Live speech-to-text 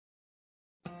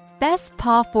Best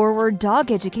Paw Forward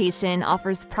Dog Education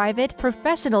offers private,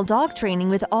 professional dog training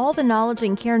with all the knowledge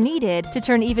and care needed to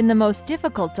turn even the most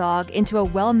difficult dog into a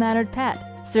well-mannered pet.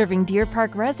 Serving Deer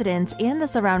Park residents and the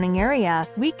surrounding area,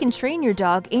 we can train your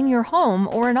dog in your home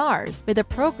or in ours with a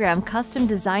program custom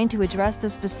designed to address the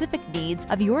specific needs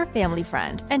of your family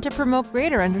friend and to promote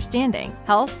greater understanding,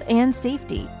 health, and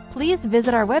safety. Please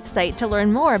visit our website to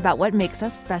learn more about what makes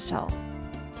us special.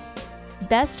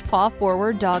 Best Paw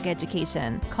Forward Dog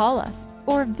Education. Call us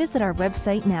or visit our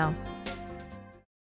website now.